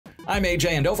I'm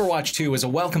Ajay, and Overwatch 2 is a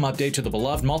welcome update to the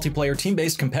beloved multiplayer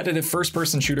team-based competitive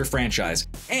first-person shooter franchise,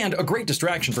 and a great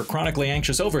distraction for chronically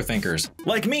anxious overthinkers,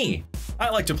 like me! I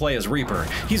like to play as Reaper.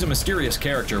 He's a mysterious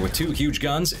character with 2 huge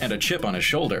guns and a chip on his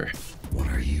shoulder. What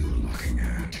are you looking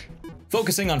at?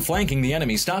 Focusing on flanking the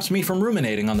enemy stops me from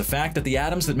ruminating on the fact that the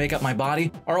atoms that make up my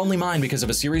body are only mine because of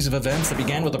a series of events that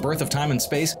began with the birth of time and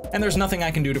space, and there's nothing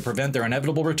I can do to prevent their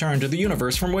inevitable return to the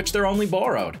universe from which they're only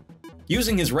borrowed.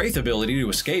 Using his Wraith ability to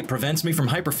escape prevents me from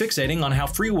hyperfixating on how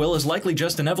free will is likely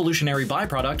just an evolutionary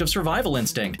byproduct of survival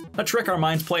instinct, a trick our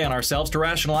minds play on ourselves to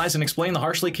rationalize and explain the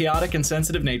harshly chaotic and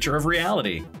sensitive nature of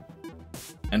reality.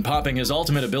 And popping his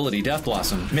ultimate ability, Death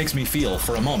Blossom, makes me feel,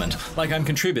 for a moment, like I'm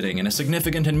contributing in a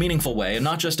significant and meaningful way and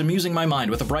not just amusing my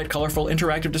mind with a bright, colorful,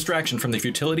 interactive distraction from the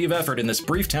futility of effort in this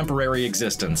brief temporary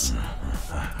existence.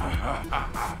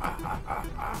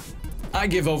 I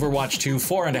give Overwatch 2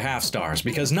 4.5 stars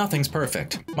because nothing's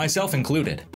perfect, myself included.